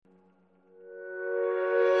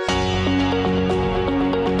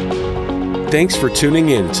Thanks for tuning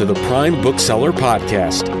in to the Prime Bookseller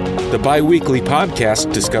Podcast, the bi-weekly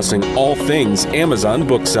podcast discussing all things Amazon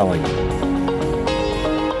bookselling.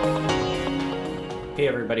 Hey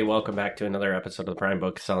everybody, welcome back to another episode of the Prime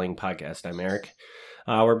Bookselling Podcast. I'm Eric.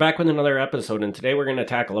 We're back with another episode, and today we're going to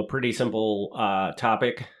tackle a pretty simple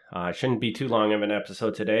topic. Shouldn't be too long of an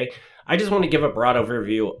episode today. I just want to give a broad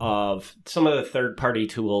overview of some of the third-party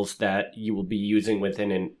tools that you will be using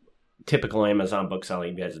within a typical Amazon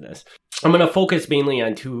bookselling business. I'm going to focus mainly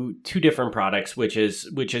on two different products, which is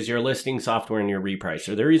your listing software and your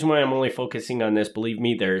repricer. The reason why I'm only focusing on this, believe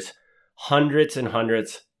me, there's hundreds and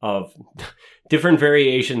hundreds of different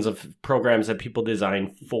variations of programs that people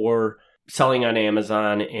design for selling on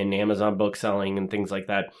Amazon and Amazon bookselling and things like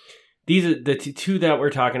that. These are the two that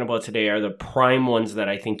we're talking about today are the prime ones that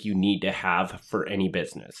I think you need to have for any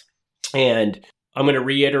business. And I'm going to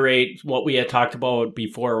reiterate what we had talked about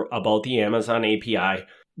before about the Amazon API.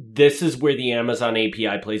 This is where the Amazon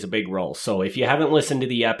API plays a big role. So if you haven't listened to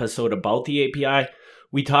the episode about the API,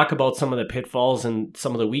 we talk about some of the pitfalls and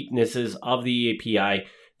some of the weaknesses of the API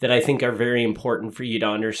that I think are very important for you to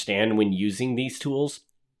understand when using these tools.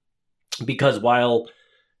 Because while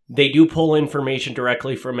they do pull information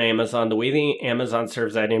directly from Amazon, the way the Amazon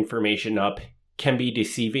serves that information up can be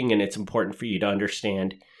deceiving, and it's important for you to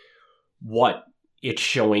understand what it's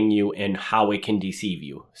showing you and how it can deceive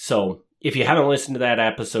you. So if you haven't listened to that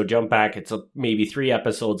episode, jump back. It's maybe 3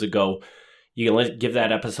 episodes ago. You can give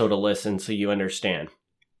that episode a listen so you understand.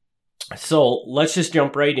 So let's just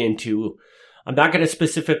jump right into, I'm not going to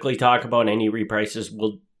specifically talk about any reprices,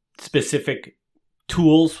 specific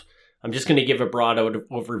tools. I'm just going to give a broad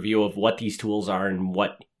overview of what these tools are and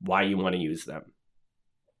why you want to use them.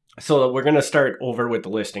 So we're going to start over with the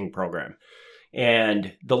listing program.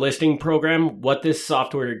 And the listing program, what this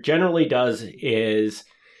software generally does is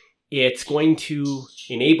it's going to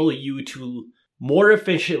enable you to more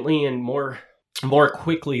efficiently and more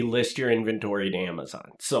quickly list your inventory to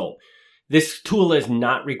Amazon. So this tool is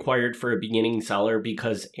not required for a beginning seller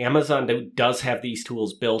because Amazon does have these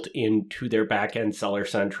tools built into their backend Seller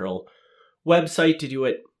Central website to do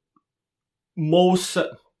it. Most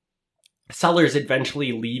sellers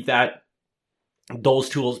eventually leave those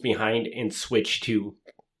tools behind and switch to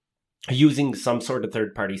using some sort of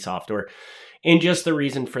third-party software. And just the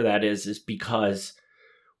reason for that is because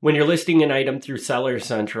when you're listing an item through Seller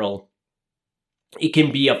Central, it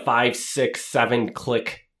can be a 5, 6, 7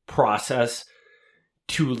 click process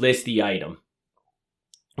to list the item,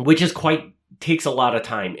 which takes a lot of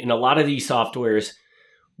time. And a lot of these softwares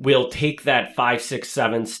will take that 5, 6,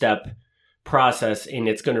 7 step process and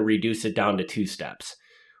it's going to reduce it down to 2 steps,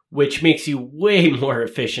 which makes you way more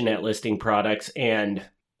efficient at listing products and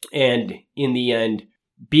in the end,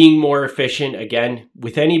 being more efficient. Again,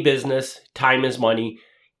 with any business, time is money.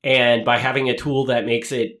 And by having a tool that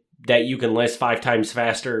makes it that you can list 5 times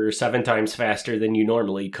faster or 7 times faster than you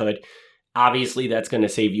normally could, obviously that's going to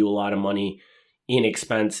save you a lot of money in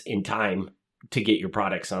expense in time to get your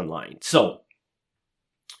products online. So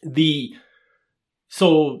basically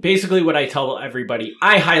what I tell everybody,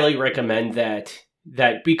 I highly recommend that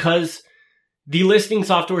because the listing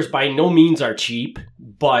softwares by no means are cheap,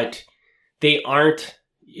 but they aren't,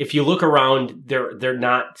 if you look around, they're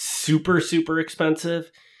not super, super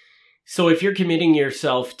expensive. So if you're committing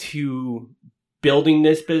yourself to building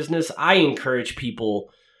this business, I encourage people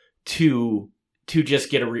to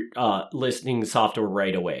just get a listing software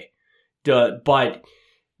right away. But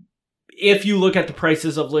if you look at the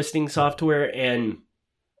prices of listing software and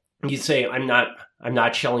you say, I'm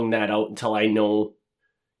not shelling that out until I know,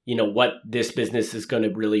 what this business is going to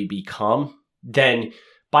really become, then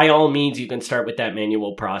by all means, you can start with that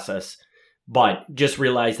manual process. But just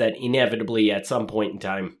realize that inevitably at some point in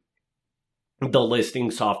time, the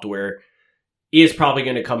listing software is probably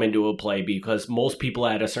going to come into a play because most people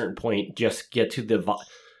at a certain point just get to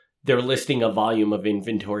they're listing a volume of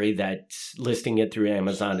inventory that listing it through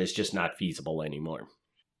Amazon is just not feasible anymore.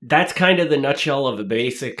 That's kind of the nutshell of a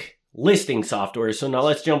basic listing software. So now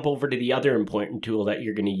let's jump over to the other important tool that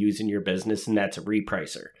you're going to use in your business, and that's a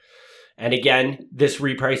repricer. And again, this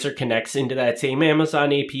repricer connects into that same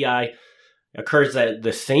Amazon API, occurs at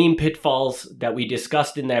the same pitfalls that we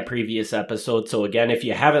discussed in that previous episode. So again, if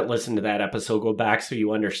you haven't listened to that episode, go back so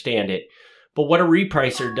you understand it. But what a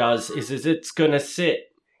repricer does is it's going to sit,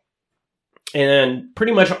 and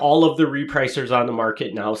pretty much all of the repricers on the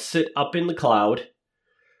market now sit up in the cloud.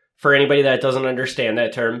 For anybody that doesn't understand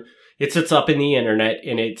that term, it sits up in the internet,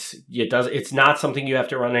 and it's not something you have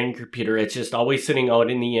to run on your computer. It's just always sitting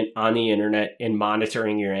out on the internet and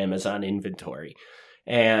monitoring your Amazon inventory.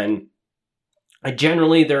 And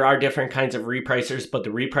Generally, there are different kinds of repricers, but the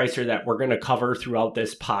repricer that we're going to cover throughout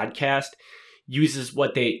this podcast uses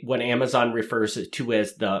what Amazon refers to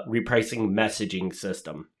as the repricing messaging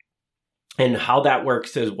system. And how that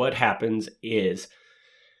works is what happens is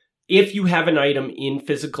if you have an item in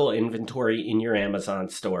physical inventory in your Amazon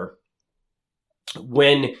store,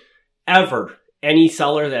 whenever any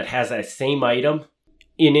seller that has that same item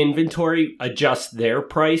in inventory adjusts their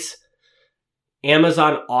price,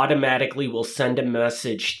 Amazon automatically will send a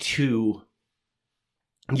message to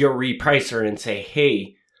your repricer and say,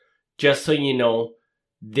 hey, just so you know,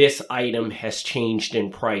 this item has changed in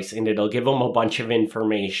price. And it'll give them a bunch of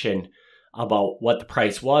information about what the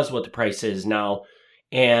price was, what the price is now.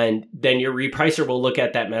 And then your repricer will look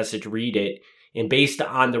at that message, read it, and based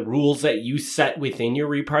on the rules that you set within your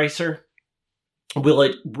repricer, will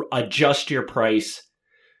it adjust your price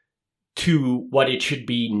to what it should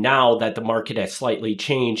be now that the market has slightly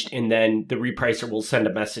changed. And then the repricer will send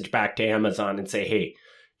a message back to Amazon and say, hey,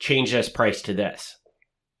 change this price to this.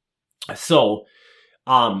 So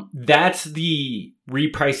that's the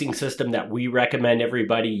repricing system that we recommend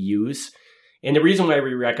everybody use. And the reason why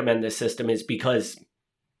we recommend this system is because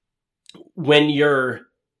when you're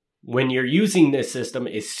using this system,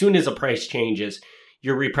 as soon as a price changes,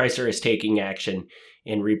 your repricer is taking action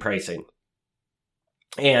in repricing.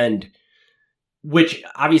 And which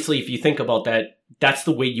obviously, if you think about that, that's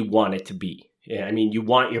the way you want it to be. I mean, you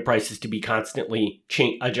want your prices to be constantly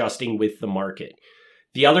adjusting with the market.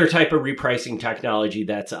 The other type of repricing technology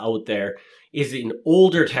that's out there is an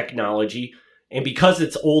older technology. And because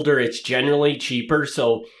it's older, it's generally cheaper.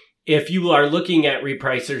 So if you are looking at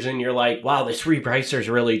repricers and you're like, wow, this repricer is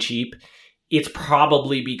really cheap, it's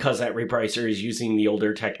probably because that repricer is using the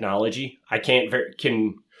older technology. I can't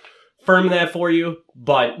confirm that for you,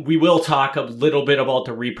 but we will talk a little bit about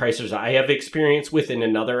the repricers I have experience with in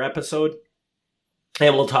another episode.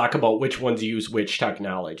 And we'll talk about which ones use which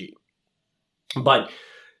technology. But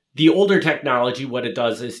the older technology, what it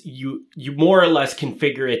does is you more or less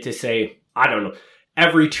configure it to say, I don't know,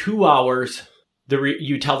 every 2 hours,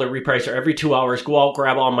 you tell the repricer every 2 hours, go out,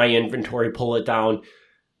 grab all my inventory, pull it down,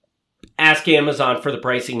 ask Amazon for the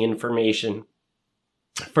pricing information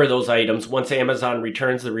for those items. Once Amazon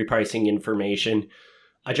returns the repricing information,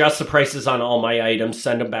 adjust the prices on all my items,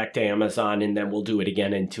 send them back to Amazon, and then we'll do it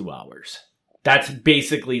again in 2 hours. That's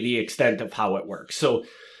basically the extent of how it works. So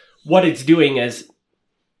what it's doing is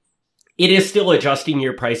it is still adjusting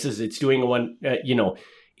your prices. It's doing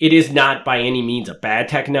it is not by any means a bad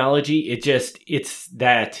technology. It's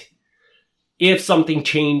that if something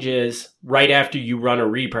changes right after you run a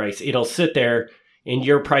reprice, it'll sit there and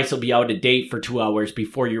your price will be out of date for 2 hours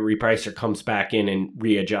before your repricer comes back in and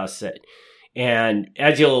readjusts it. And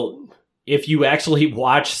if you actually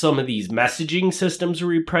watch some of these messaging systems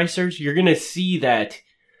repricers, you're going to see that,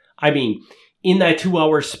 in that 2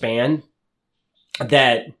 hour span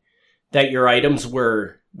that your items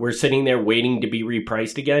were sitting there waiting to be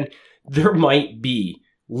repriced again, there might be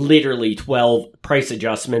literally 12 price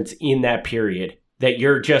adjustments in that period that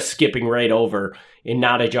you're just skipping right over and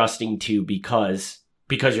not adjusting to because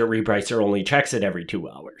your repricer only checks it every 2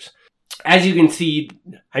 hours. As you can see,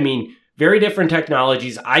 very different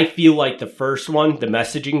technologies. I feel like the first one, the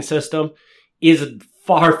messaging system, is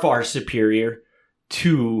far, far superior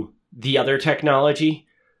to the other technology.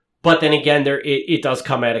 But then again, it does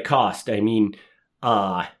come at a cost.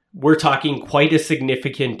 We're talking quite a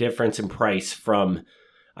significant difference in price from,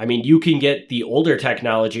 you can get the older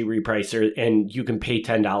technology repricer and you can pay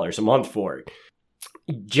 $10 a month for it.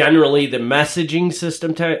 Generally, the messaging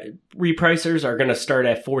system repricers are going to start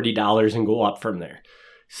at $40 and go up from there.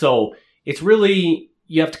 So it's really,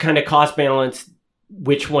 you have to kind of cost balance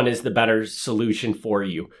which one is the better solution for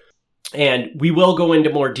you. And we will go into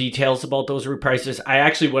more details about those repricers.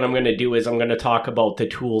 What I'm going to do is I'm going to talk about the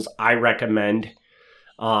tools I recommend.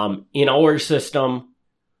 In our system,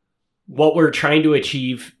 what we're trying to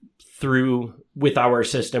achieve with our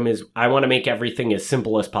system is I want to make everything as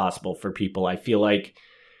simple as possible for people. I feel like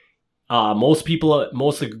most of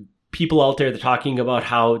the people out there that are talking about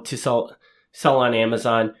how to sell on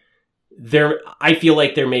Amazon, I feel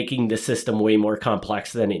like they're making the system way more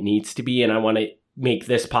complex than it needs to be. And I want to make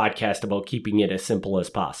this podcast about keeping it as simple as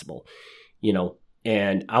possible,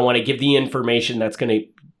 and I want to give the information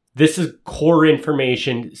this is core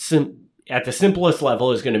information at the simplest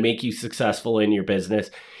level is going to make you successful in your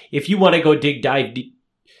business. If you want to go dig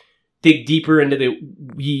deeper into the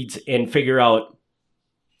weeds and figure out,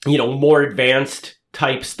 more advanced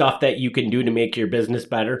type stuff that you can do to make your business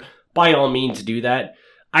better, by all means do that.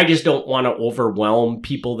 I just don't want to overwhelm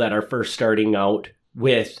people that are first starting out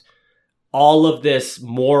with all of this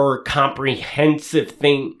more comprehensive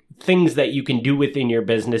things that you can do within your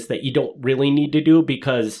business that you don't really need to do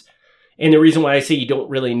and the reason why I say you don't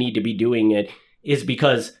really need to be doing it is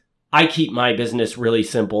because I keep my business really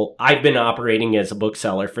simple. I've been operating as a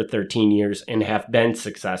bookseller for 13 years and have been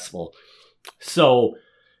successful. So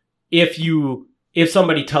if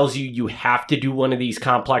somebody tells you you have to do one of these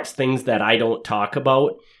complex things that I don't talk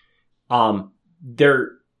about,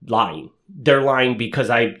 they're lying. They're lying because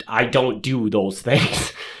I don't do those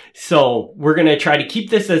things. So we're going to try to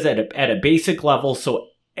keep this as at a basic level. So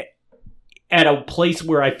at a place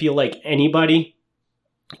where I feel like anybody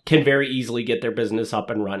can very easily get their business up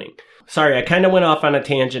and running. Sorry, I kind of went off on a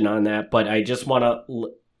tangent on that, but I just want to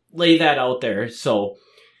lay that out there. So,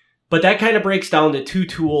 but that kind of breaks down the two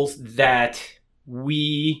tools that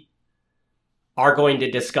we are going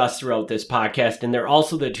to discuss throughout this podcast. And they're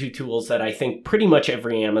also the two tools that I think pretty much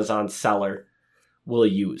every Amazon seller will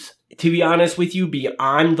use. To be honest with you,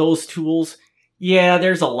 beyond those tools, yeah,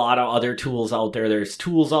 there's a lot of other tools out there. There's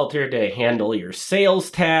tools out there to handle your sales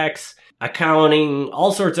tax, accounting,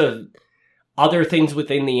 all sorts of other things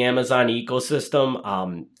within the Amazon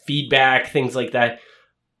ecosystem, feedback, things like that.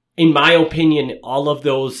 In my opinion, all of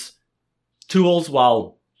those tools,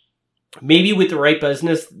 while maybe with the right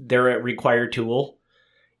business, they're a required tool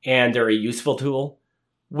and they're a useful tool.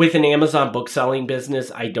 With an Amazon book selling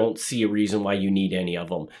business, I don't see a reason why you need any of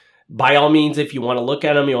them. By all means, if you want to look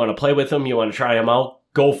at them, you want to play with them, you want to try them out,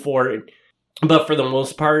 go for it. But for the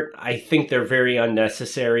most part, I think they're very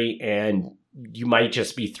unnecessary and you might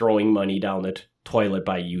just be throwing money down the toilet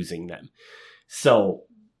by using them. So,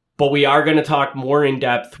 but we are going to talk more in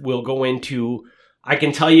depth. We'll go into, I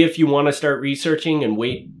can tell you if you want to start researching and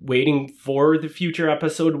waiting for the future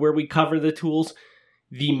episode where we cover the tools,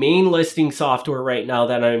 the main listing software right now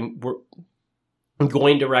that I'm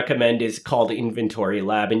going to recommend is called Inventory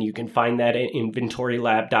Lab, and you can find that at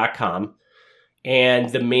inventorylab.com.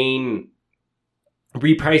 And the main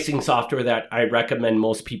repricing software that I recommend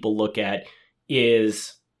most people look at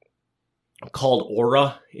is called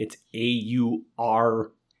Aura. It's Aura.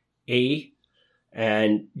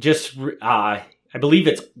 And just, I believe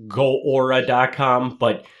it's goaura.com,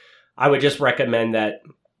 but I would just recommend that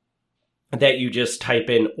you just type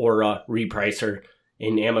in Aura Repricer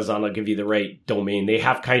and Amazon will give you the right domain. They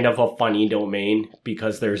have kind of a funny domain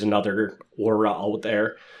because there's another Aura out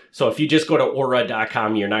there. So if you just go to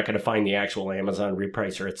aura.com, you're not going to find the actual Amazon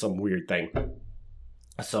Repricer. It's some weird thing.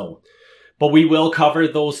 So, but we will cover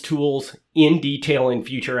those tools in detail in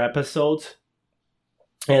future episodes.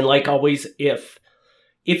 And like always, if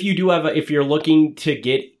you're looking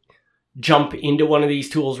to jump into one of these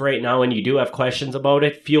tools right now and you do have questions about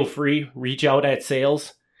it, feel free, reach out at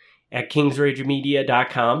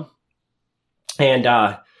sales@kingsridgemedia.com. And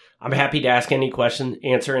I'm happy to answer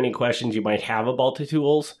any questions you might have about the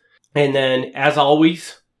tools. And then, as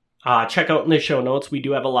always, check out in the show notes. We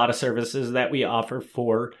do have a lot of services that we offer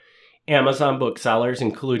for Amazon booksellers,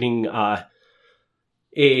 including a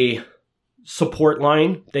support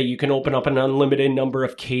line that you can open up an unlimited number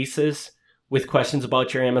of cases with questions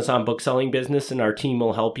about your Amazon bookselling business, and our team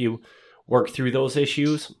will help you work through those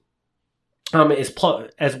issues.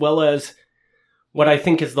 As well as what I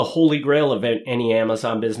think is the holy grail of any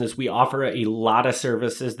Amazon business, we offer a lot of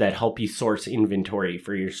services that help you source inventory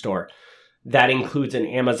for your store. That includes an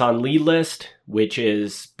Amazon lead list, which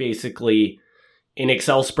is basically an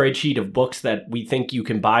Excel spreadsheet of books that we think you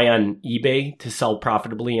can buy on eBay to sell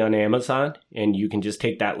profitably on Amazon. And you can just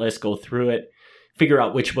take that list, go through it, figure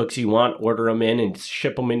out which books you want, order them in, and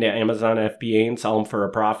ship them into Amazon FBA and sell them for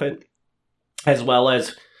a profit. As well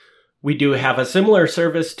as we do have a similar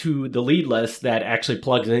service to the lead list that actually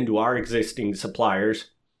plugs into our existing suppliers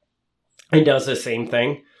and does the same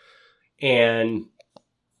thing. And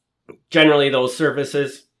generally those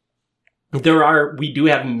services, we do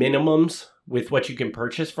have minimums with what you can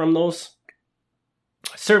purchase from those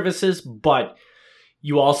services, but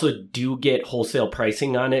you also do get wholesale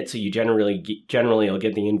pricing on it. So you generally will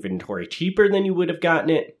get the inventory cheaper than you would have gotten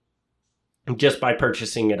it just by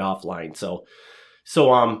purchasing it offline. So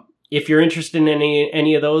if you're interested in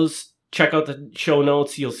any of those, check out the show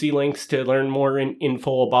notes. You'll see links to learn more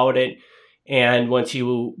info about it. And once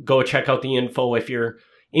you go check out the info, if you're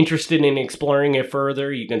interested in exploring it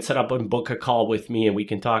further, you can set up and book a call with me and we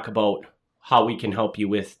can talk about how we can help you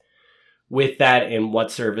with that and what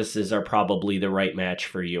services are probably the right match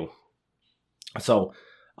for you. So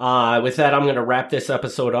with that, I'm going to wrap this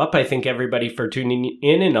episode up. I thank everybody for tuning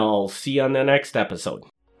in, and I'll see you on the next episode.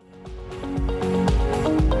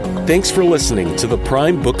 Thanks for listening to the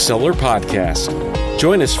Prime Bookseller Podcast.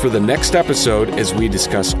 Join us for the next episode as we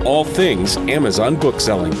discuss all things Amazon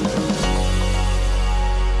bookselling.